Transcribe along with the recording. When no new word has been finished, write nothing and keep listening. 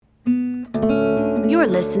are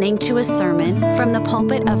listening to a sermon from the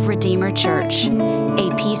pulpit of Redeemer Church, a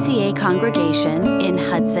PCA congregation in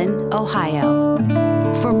Hudson, Ohio.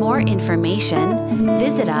 For more information,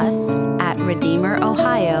 visit us at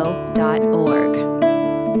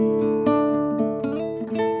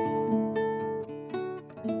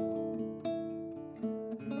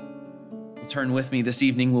Turn with me this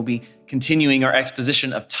evening. We'll be continuing our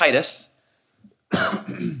exposition of Titus.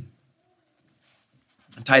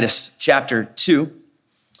 Titus chapter 2.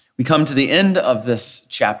 We come to the end of this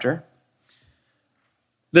chapter.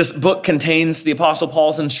 This book contains the Apostle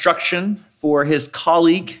Paul's instruction for his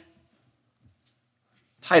colleague,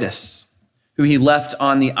 Titus, who he left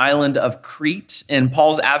on the island of Crete. In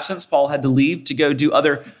Paul's absence, Paul had to leave to go do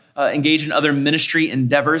engage in other ministry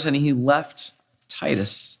endeavors, and he left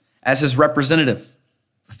Titus as his representative,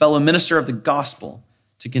 a fellow minister of the gospel,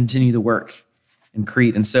 to continue the work in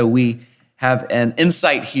Crete. And so we have an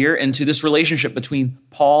insight here into this relationship between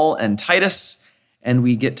Paul and Titus, and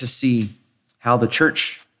we get to see how the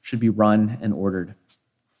church should be run and ordered.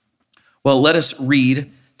 Well, let us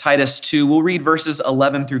read Titus 2. We'll read verses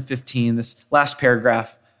 11 through 15, this last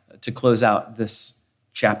paragraph to close out this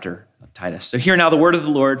chapter of Titus. So hear now the word of the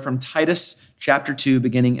Lord from Titus chapter 2,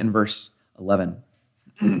 beginning in verse 11.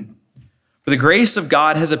 For the grace of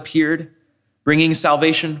God has appeared, bringing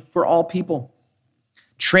salvation for all people,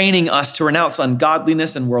 training us to renounce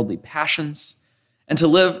ungodliness and worldly passions, and to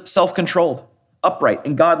live self-controlled, upright,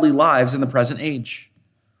 and godly lives in the present age,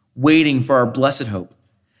 waiting for our blessed hope,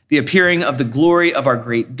 the appearing of the glory of our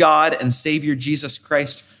great God and Savior Jesus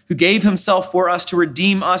Christ, who gave himself for us to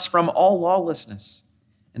redeem us from all lawlessness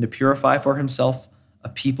and to purify for himself a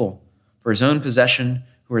people for his own possession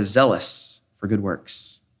who are zealous for good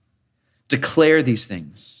works. Declare these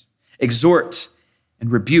things, exhort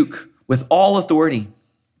and rebuke with all authority.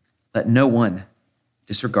 Let no one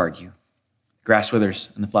disregard you. The grass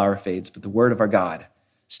withers and the flower fades, but the word of our God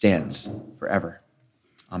stands forever.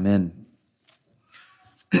 Amen.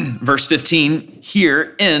 Verse 15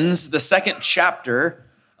 here ends the second chapter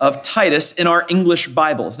of Titus in our English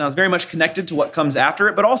Bibles. Now, it's very much connected to what comes after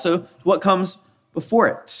it, but also to what comes before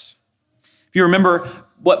it. If you remember,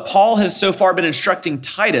 what Paul has so far been instructing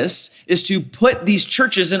Titus is to put these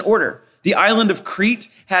churches in order. The island of Crete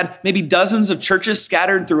had maybe dozens of churches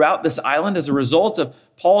scattered throughout this island as a result of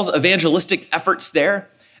Paul's evangelistic efforts there,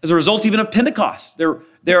 as a result even of Pentecost.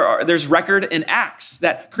 There's record in Acts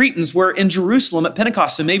that Cretans were in Jerusalem at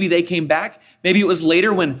Pentecost, so maybe they came back. Maybe it was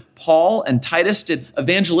later when Paul and Titus did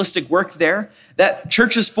evangelistic work there that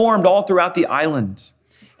churches formed all throughout the island.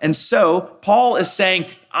 And so Paul is saying,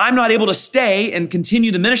 I'm not able to stay and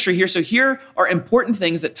continue the ministry here, so here are important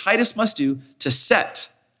things that Titus must do to set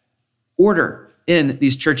order in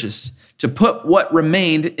these churches, to put what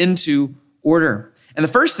remained into order. And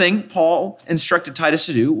the first thing Paul instructed Titus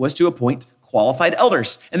to do was to appoint qualified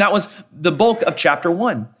elders. And that was the bulk of chapter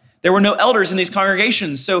 1. There were no elders in these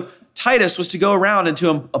congregations, so Titus was to go around and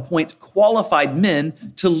to appoint qualified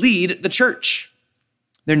men to lead the church.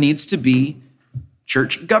 There needs to be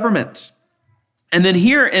church government. And then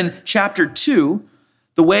here in chapter 2,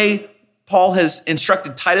 the way Paul has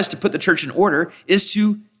instructed Titus to put the church in order is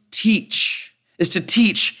to teach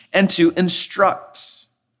and to instruct.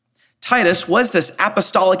 Titus was this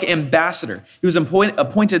apostolic ambassador. He was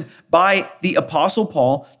appointed by the Apostle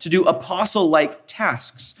Paul to do apostle-like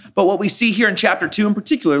tasks. But what we see here in chapter 2, and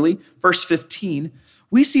particularly verse 15,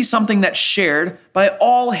 we see something that's shared by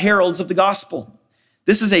all heralds of the gospel.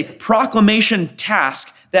 This is a proclamation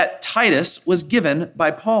task that Titus was given by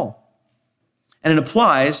Paul. And it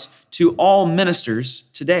applies to all ministers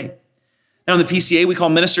today. Now in the PCA, we call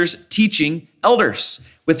ministers teaching elders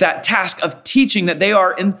with that task of teaching that they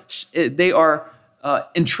are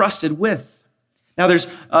entrusted with. Now there's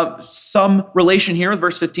some relation here with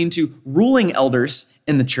verse 15 to ruling elders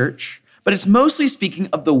in the church, but it's mostly speaking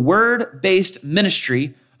of the word-based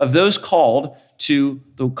ministry of those called to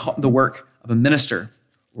the work of a minister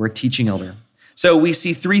or a teaching elder. So we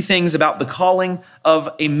see three things about the calling of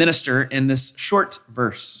a minister in this short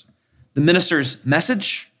verse: the minister's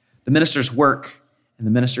message, the minister's work, and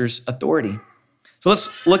the minister's authority. So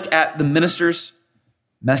let's look at the minister's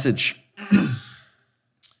message.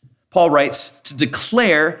 Paul writes to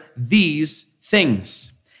declare these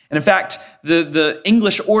things. And in fact, the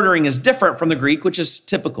English ordering is different from the Greek, which is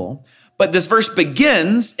typical. But this verse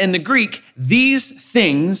begins in the Greek, these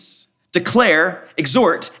things declare,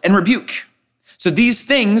 exhort, and rebuke. So these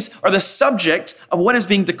things are the subject of what is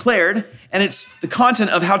being declared, and it's the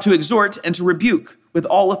content of how to exhort and to rebuke with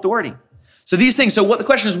all authority. So these things, what the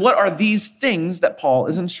question is, what are these things that Paul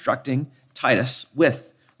is instructing Titus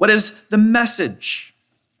with? What is the message?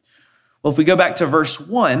 Well, if we go back to verse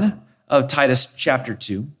 1 of Titus chapter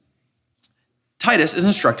 2, Titus is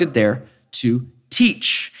instructed there to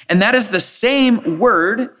teach. And that is the same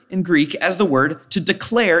word in Greek as the word to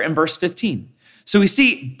declare in verse 15. So we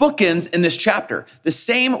see bookends in this chapter, the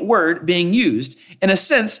same word being used, in a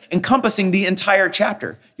sense, encompassing the entire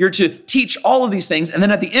chapter. You're to teach all of these things. And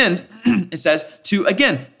then at the end, it says to,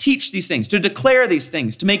 again, teach these things, to declare these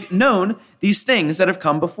things, to make known these things that have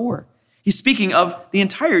come before. He's speaking of the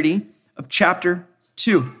entirety of chapter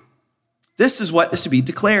 2. This is what is to be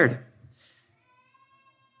declared.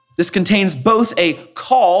 This contains both a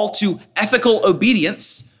call to ethical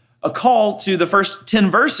obedience, a call to the first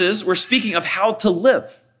 10 verses. We're speaking of how to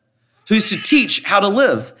live. So he's to teach how to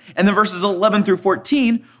live. And then verses 11 through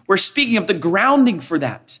 14, we're speaking of the grounding for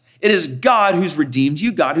that. It is God who's redeemed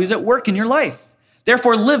you, God who's at work in your life.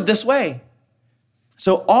 Therefore, live this way.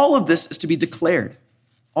 So all of this is to be declared.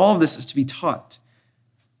 All of this is to be taught.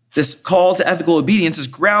 This call to ethical obedience is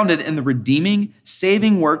grounded in the redeeming,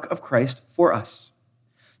 saving work of Christ for us.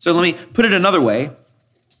 So let me put it another way.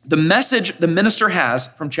 The message the minister has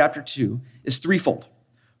from chapter 2 is threefold.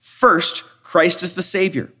 First, Christ is the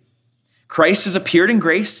Savior. Christ has appeared in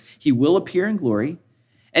grace. He will appear in glory.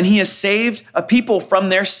 And he has saved a people from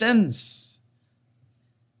their sins.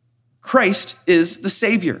 Christ is the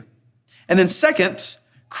Savior. And then second,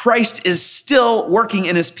 Christ is still working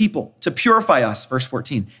in his people to purify us, verse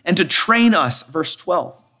 14, and to train us, verse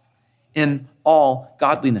 12, in all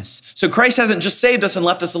godliness. So Christ hasn't just saved us and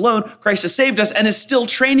left us alone. Christ has saved us and is still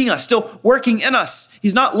training us, still working in us.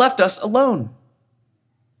 He's not left us alone.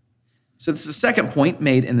 So this is the second point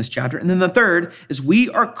made in this chapter. And then the third is we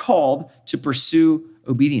are called to pursue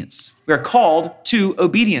obedience. We are called to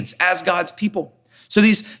obedience as God's people. So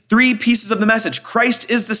these three pieces of the message: Christ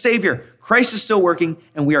is the Savior, Christ is still working,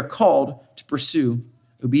 and we are called to pursue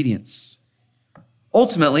obedience.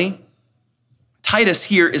 Ultimately, Titus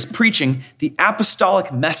here is preaching the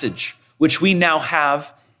apostolic message, which we now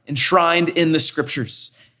have enshrined in the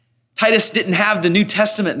scriptures. Titus didn't have the New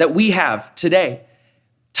Testament that we have today.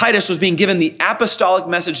 Titus was being given the apostolic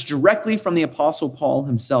message directly from the Apostle Paul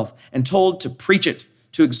himself and told to preach it,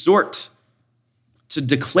 to exhort, to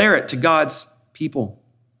declare it to God's people.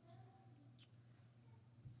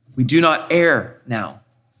 We do not err now,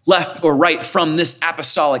 left or right from this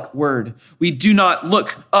apostolic word. We do not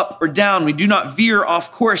look up or down. We do not veer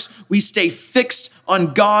off course. We stay fixed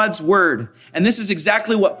on God's word. And this is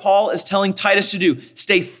exactly what Paul is telling Titus to do.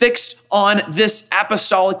 Stay fixed on this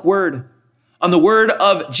apostolic word, on the word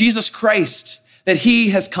of Jesus Christ, that he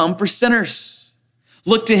has come for sinners.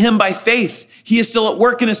 Look to him by faith. He is still at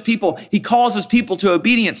work in his people. He calls his people to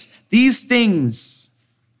obedience. These things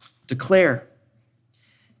declare,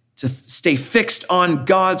 to stay fixed on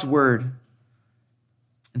God's word.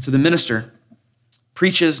 And so the minister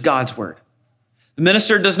preaches God's word. The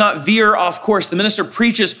minister does not veer off course. The minister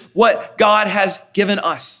preaches what God has given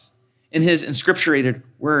us in his inscripturated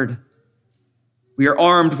word. We are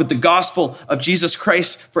armed with the gospel of Jesus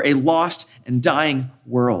Christ for a lost and dying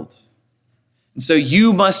world. And so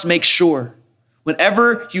you must make sure,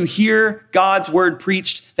 whenever you hear God's word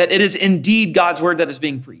preached, that it is indeed God's word that is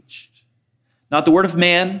being preached. Not the word of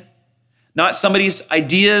man, not somebody's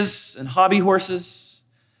ideas and hobby horses,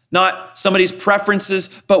 not somebody's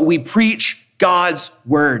preferences, but we preach God's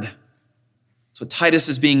word. That's what Titus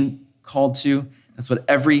is being called to. That's what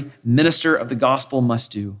every minister of the gospel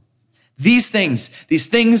must do. These things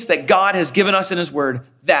that God has given us in his word,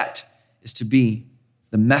 that is to be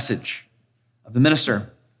the message of the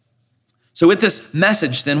minister. So with this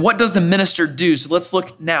message, then, what does the minister do? So let's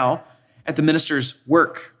look now at the minister's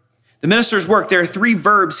work. The minister's work, there are three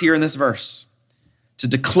verbs here in this verse: to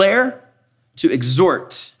declare, to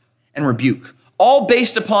exhort, and rebuke. All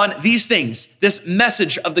based upon these things, this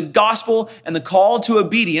message of the gospel and the call to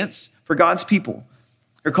obedience for God's people.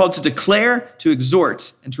 They're called to declare, to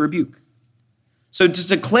exhort, and to rebuke. So to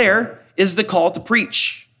declare is the call to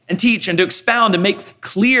preach and teach and to expound and make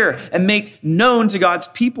clear and make known to God's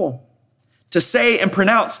people. To say and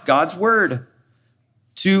pronounce God's word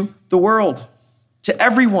to the world, to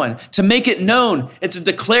everyone, to make it known. It's a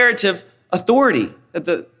declarative authority that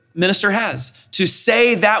the minister has to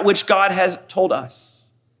say that which God has told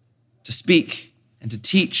us, to speak and to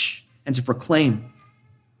teach and to proclaim.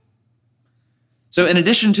 So in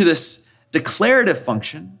addition to this declarative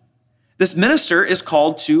function, this minister is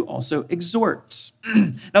called to also exhort.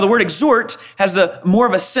 Now the word exhort has more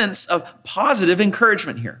of a sense of positive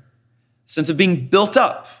encouragement here, a sense of being built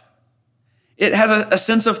up. It has a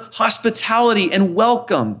sense of hospitality and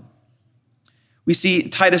welcome. We see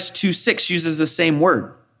Titus 2:6 uses the same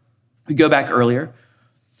word. We go back earlier,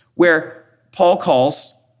 where Paul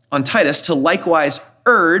calls on Titus to likewise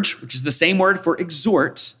urge, which is the same word for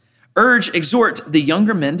exhort the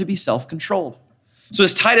younger men to be self-controlled. So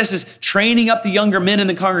as Titus is training up the younger men in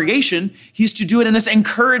the congregation, he's to do it in this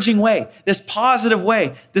encouraging way, this positive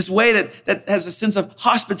way, this way that has a sense of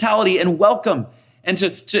hospitality and welcome, and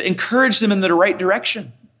to encourage them in the right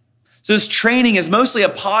direction. So this training is mostly a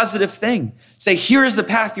positive thing. Say, here is the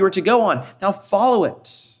path you are to go on. Now follow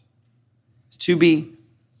it.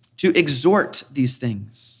 To exhort these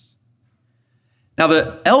things. Now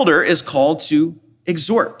the elder is called to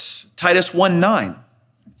exhort. Titus 1:9.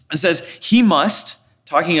 It says, he must,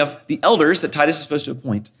 talking of the elders that Titus is supposed to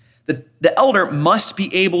appoint, the elder must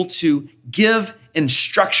be able to give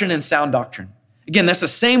instruction in sound doctrine. Again, that's the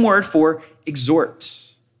same word for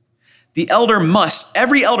exhort. Every elder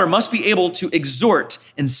must be able to exhort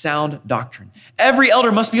in sound doctrine. Every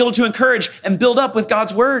elder must be able to encourage and build up with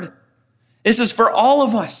God's word. This is for all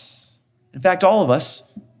of us. In fact, all of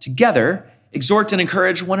us together exhort and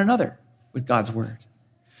encourage one another with God's word.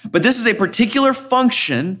 But this is a particular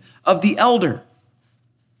function of the elder,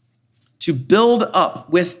 to build up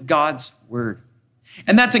with God's word.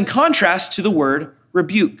 And that's in contrast to the word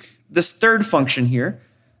rebuke. This third function here,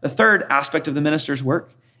 the third aspect of the minister's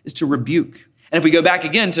work, is to rebuke. And if we go back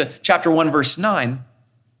again to chapter 1, verse 9,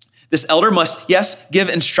 this elder must, yes, give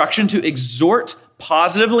instruction to exhort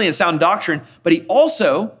positively in sound doctrine, but he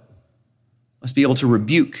also must be able to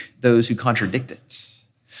rebuke those who contradict it.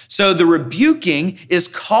 So the rebuking is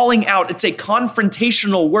calling out. It's a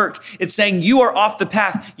confrontational work. It's saying you are off the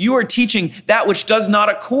path. You are teaching that which does not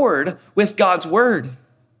accord with God's word.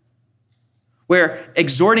 Where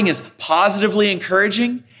exhorting is positively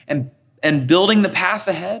encouraging and building the path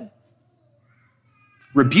ahead,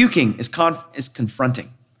 rebuking is confronting.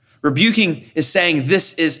 Rebuking is saying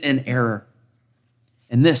this is an error.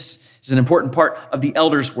 And this is an important part of the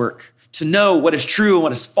elder's work, to know what is true and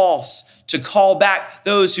what is false, to call back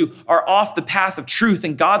those who are off the path of truth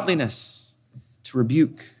and godliness, to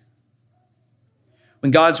rebuke.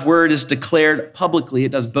 When God's word is declared publicly,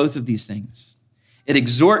 it does both of these things. It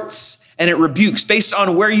exhorts and it rebukes. Based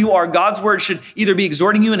on where you are, God's word should either be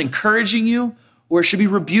exhorting you and encouraging you, or it should be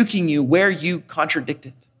rebuking you where you contradict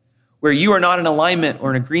it, where you are not in alignment or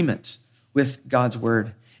in agreement with God's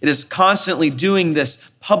word. It is constantly doing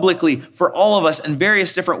this publicly for all of us in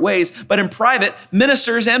various different ways, but in private,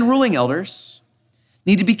 ministers and ruling elders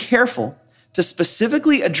need to be careful to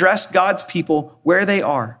specifically address God's people where they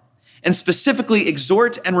are and specifically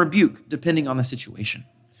exhort and rebuke depending on the situation.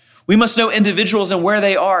 We must know individuals and where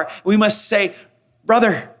they are. We must say,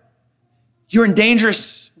 brother, you're in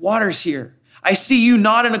dangerous waters here. I see you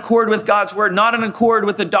not in accord with God's word, not in accord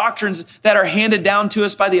with the doctrines that are handed down to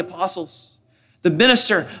us by the apostles. The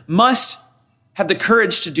minister must have the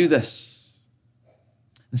courage to do this.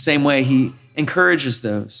 In the same way, he encourages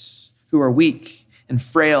those who are weak and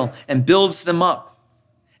frail and builds them up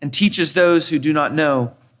and teaches those who do not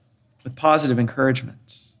know with positive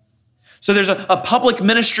encouragement. So there's a public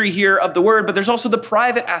ministry here of the word, but there's also the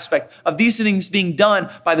private aspect of these things being done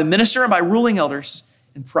by the minister and by ruling elders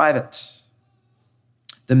in private.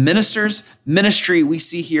 The minister's ministry we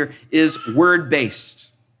see here is word-based.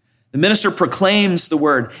 The minister proclaims the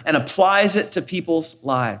word and applies it to people's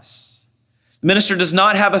lives. The minister does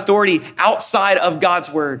not have authority outside of God's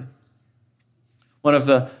word. One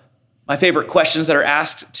of my favorite questions that are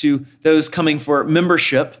asked to those coming for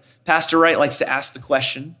membership, Pastor Wright likes to ask the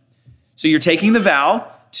question, so you're taking the vow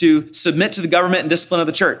to submit to the government and discipline of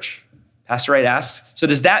the church. Pastor Wright asks, so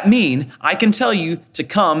does that mean I can tell you to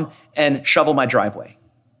come and shovel my driveway?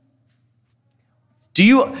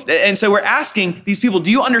 And so we're asking these people, do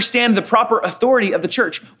you understand the proper authority of the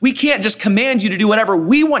church? We can't just command you to do whatever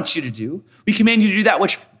we want you to do. We command you to do that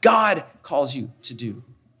which God calls you to do.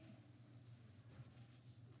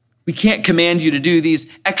 We can't command you to do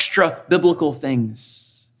these extra biblical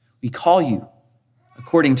things. We call you,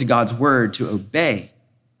 according to God's word, to obey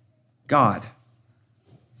God.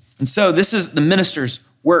 And so this is the minister's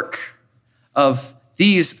work of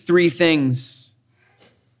these three things,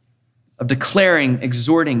 of declaring,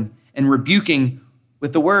 exhorting, and rebuking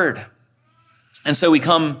with the word. And so we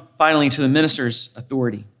come finally to the minister's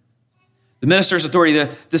authority. The minister's authority,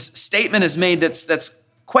 this statement is made that's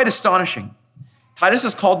quite astonishing. Titus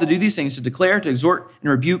is called to do these things, to declare, to exhort,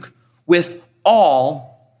 and rebuke with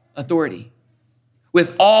all authority.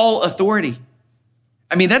 With all authority.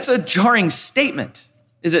 I mean, that's a jarring statement,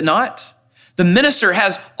 is it not? The minister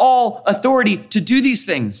has all authority to do these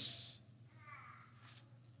things.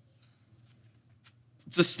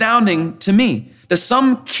 It's astounding to me. Does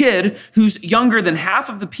some kid who's younger than half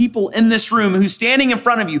of the people in this room, who's standing in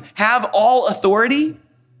front of you, have all authority?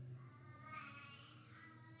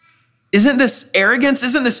 Isn't this arrogance?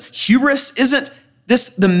 Isn't this hubris? Isn't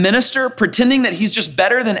this the minister pretending that he's just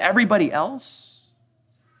better than everybody else?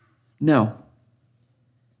 No.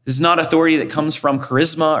 This is not authority that comes from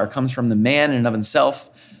charisma or comes from the man in and of himself.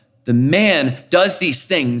 The man does these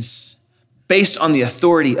things based on the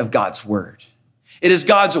authority of God's word. It is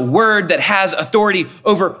God's word that has authority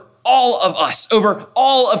over all of us, over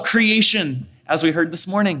all of creation, as we heard this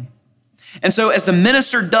morning. And so as the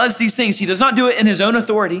minister does these things, he does not do it in his own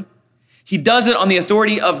authority. He does it on the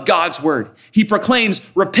authority of God's word. He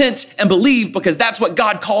proclaims, repent and believe, because that's what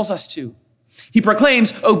God calls us to. He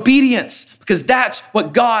proclaims obedience because that's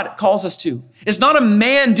what God calls us to. It's not a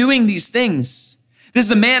man doing these things. This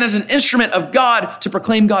is a man as an instrument of God to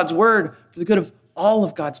proclaim God's word for the good of all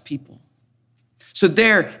of God's people. So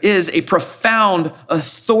there is a profound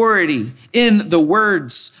authority in the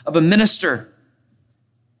words of a minister.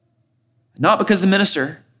 Not because the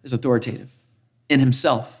minister is authoritative in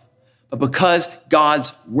himself, but because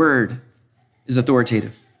God's word is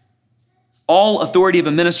authoritative. All authority of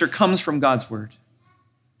a minister comes from God's word.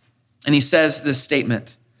 And he says this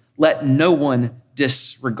statement, let no one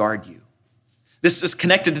disregard you. This is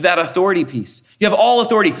connected to that authority piece. You have all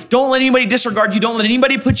authority. Don't let anybody disregard you. Don't let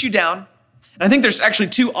anybody put you down. And I think there's actually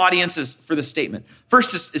two audiences for this statement.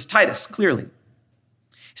 First is Titus, clearly.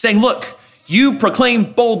 He's saying, look, you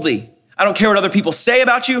proclaim boldly. I don't care what other people say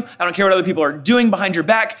about you. I don't care what other people are doing behind your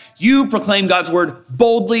back. You proclaim God's word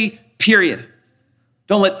boldly, period.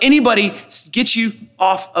 Don't let anybody get you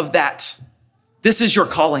off of that. This is your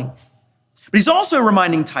calling. But he's also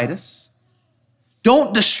reminding Titus,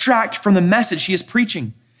 don't distract from the message he is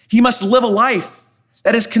preaching. He must live a life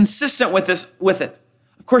that is consistent with it.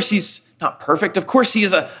 Of course, he's not perfect. Of course, he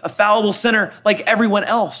is a fallible sinner like everyone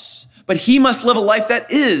else. But he must live a life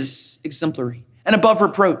that is exemplary and above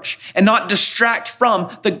reproach and not distract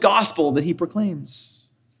from the gospel that he proclaims.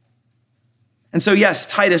 And so, yes,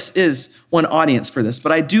 Titus is one audience for this,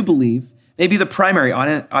 but I do believe maybe the primary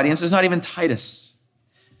audience is not even Titus.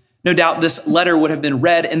 No doubt this letter would have been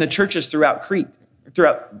read in the churches throughout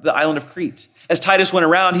the island of Crete. As Titus went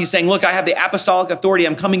around, he's saying, look, I have the apostolic authority.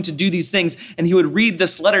 I'm coming to do these things. And he would read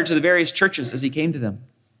this letter to the various churches as he came to them.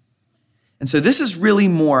 And so this is really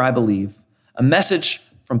more, I believe, a message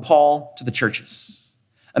from Paul to the churches,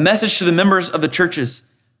 a message to the members of the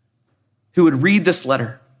churches who would read this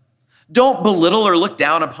letter. Don't belittle or look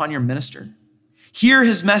down upon your minister. Hear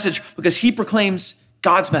his message because he proclaims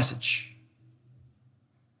God's message.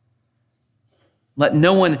 Let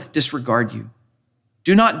no one disregard you.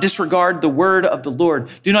 Do not disregard the word of the Lord.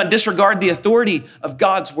 Do not disregard the authority of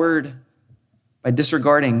God's word by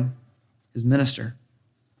disregarding his minister.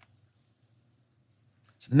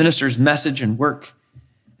 So the minister's message and work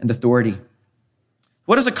and authority.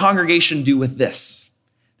 What does a congregation do with this?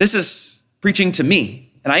 This is preaching to me.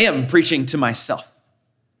 And I am preaching to myself.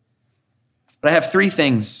 But I have three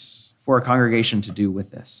things for a congregation to do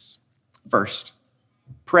with this. First,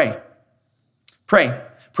 pray. Pray.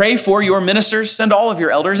 Pray for your ministers and all of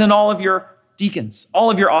your elders and all of your deacons,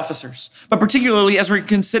 all of your officers. But particularly as we're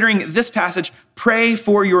considering this passage, pray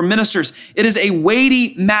for your ministers. It is a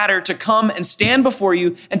weighty matter to come and stand before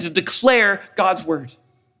you and to declare God's word.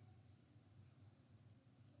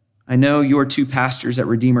 I know your two pastors at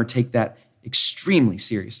Redeemer take that extremely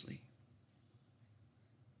seriously.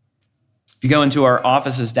 If you go into our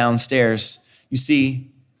offices downstairs, you see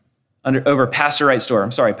over Pastor Wright's door. I'm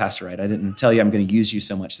sorry, Pastor Wright, I didn't tell you I'm going to use you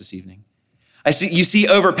so much this evening. You see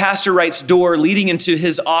over Pastor Wright's door leading into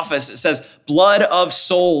his office, it says, blood of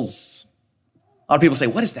souls. A lot of people say,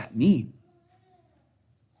 what does that mean?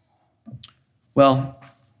 Well,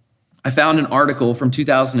 I found an article from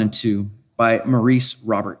 2002 by Maurice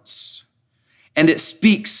Roberts. And it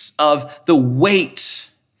speaks of the weight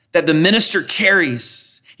that the minister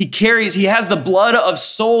carries. He has the blood of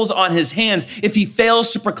souls on his hands if he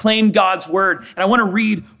fails to proclaim God's word. And I want to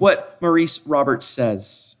read what Maurice Roberts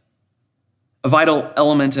says. A vital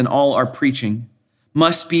element in all our preaching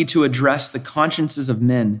must be to address the consciences of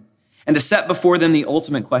men and to set before them the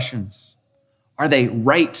ultimate questions. Are they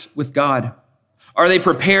right with God? Are they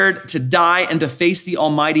prepared to die and to face the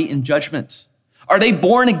Almighty in judgment? Are they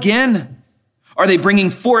born again? Are they bringing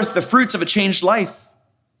forth the fruits of a changed life?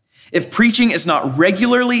 If preaching is not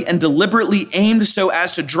regularly and deliberately aimed so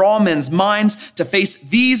as to draw men's minds to face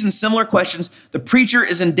these and similar questions, the preacher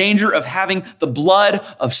is in danger of having the blood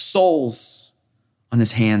of souls on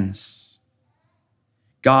his hands.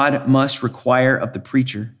 God must require of the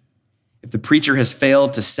preacher, if the preacher has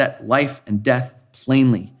failed to set life and death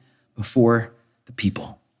plainly before the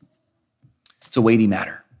people. It's a weighty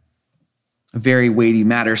matter. a very weighty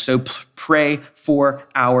matter. So pray for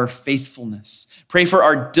our faithfulness. Pray for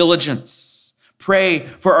our diligence. Pray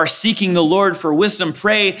for our seeking the Lord for wisdom.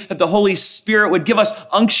 Pray that the Holy Spirit would give us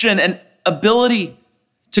unction and ability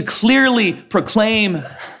to clearly proclaim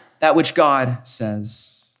that which God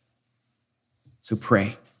says. So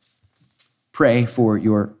pray. Pray for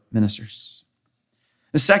your ministers.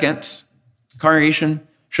 The second, the congregation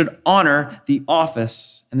should honor the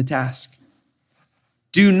office and the task.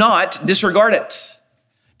 Do not disregard it.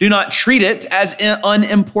 Do not treat it as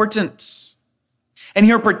unimportant. And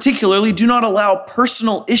here particularly, do not allow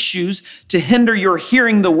personal issues to hinder your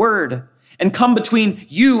hearing the word and come between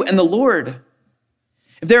you and the Lord.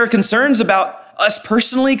 If there are concerns about us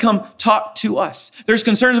personally, come talk to us. If there's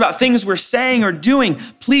concerns about things we're saying or doing,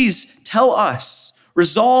 please tell us.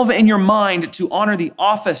 Resolve in your mind to honor the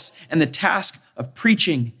office and the task of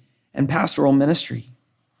preaching and pastoral ministry.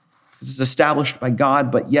 This is established by God,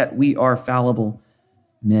 but yet we are fallible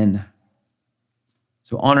men.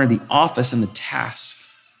 So honor the office and the task,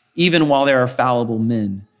 even while there are fallible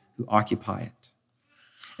men who occupy it.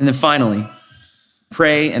 And then finally,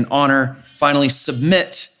 pray and honor. Finally,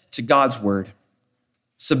 submit to God's word.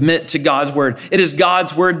 Submit to God's word. It is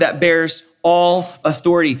God's word that bears all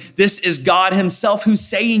authority. This is God himself who's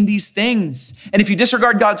saying these things. And if you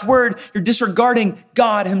disregard God's word, you're disregarding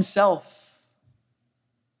God himself.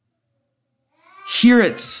 Hear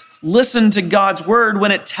it. Listen to God's word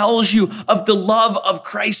when it tells you of the love of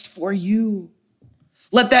Christ for you.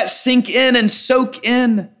 Let that sink in and soak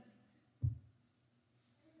in.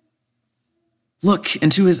 Look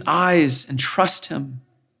into his eyes and trust him.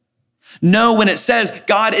 Know when it says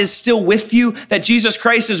God is still with you, that Jesus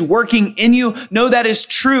Christ is working in you. Know that is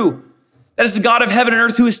true. That is the God of heaven and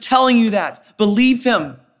earth who is telling you that. Believe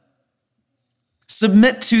him.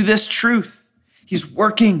 Submit to this truth. He's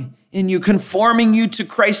working in you, conforming you to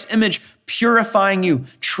Christ's image, purifying you,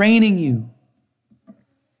 training you.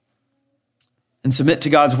 And submit to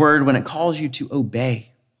God's word when it calls you to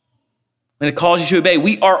obey. When it calls you to obey,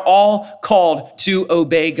 we are all called to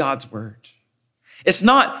obey God's word. It's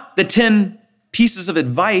not the 10 pieces of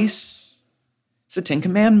advice. It's the 10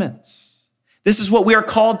 commandments. This is what we are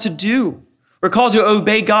called to do. We're called to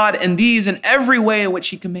obey God in these and every way in which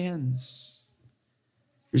he commands.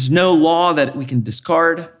 There's no law that we can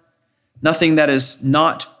discard. Nothing that is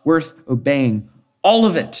not worth obeying. All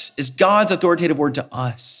of it is God's authoritative word to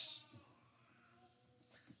us.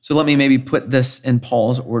 So let me maybe put this in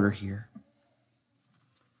Paul's order here.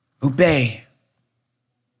 Obey.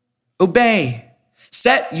 Obey.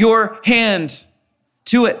 Set your hand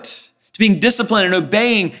to it, to being disciplined and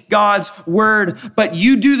obeying God's word. But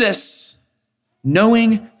you do this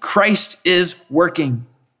knowing Christ is working.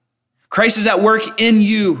 Christ is at work in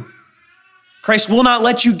you. Christ will not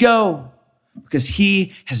let you go because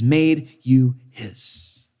he has made you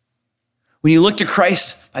his. When you look to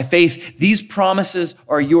Christ by faith, these promises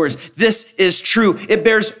are yours. This is true. It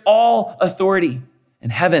bears all authority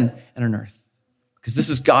in heaven and on earth because this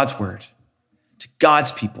is God's word. To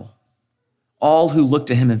God's people, all who look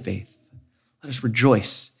to him in faith. Let us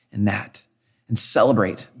rejoice in that and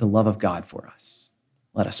celebrate the love of God for us.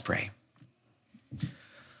 Let us pray.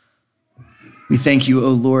 We thank you, O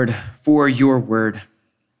Lord, for your word.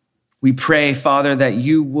 We pray, Father, that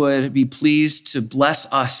you would be pleased to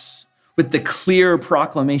bless us with the clear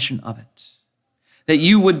proclamation of it, that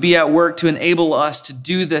you would be at work to enable us to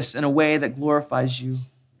do this in a way that glorifies you,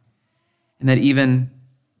 and that even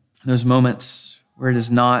in those moments where it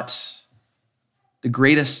is not the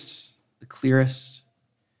greatest, the clearest,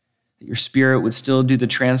 that your Spirit would still do the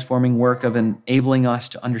transforming work of enabling us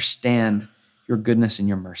to understand your goodness and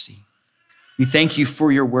your mercy. We thank you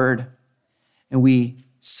for your word, and we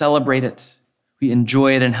celebrate it. We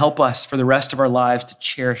enjoy it, and help us for the rest of our lives to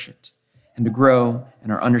cherish it and to grow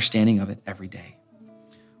in our understanding of it every day.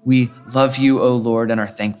 We love you, O Lord, and are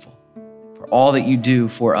thankful for all that you do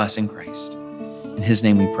for us in Christ. In his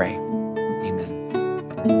name we pray. Amen.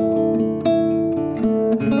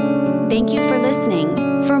 Thank you for listening.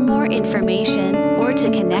 For more information or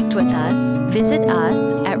to connect with us, visit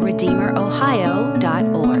us at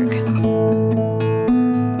redeemerohio.org.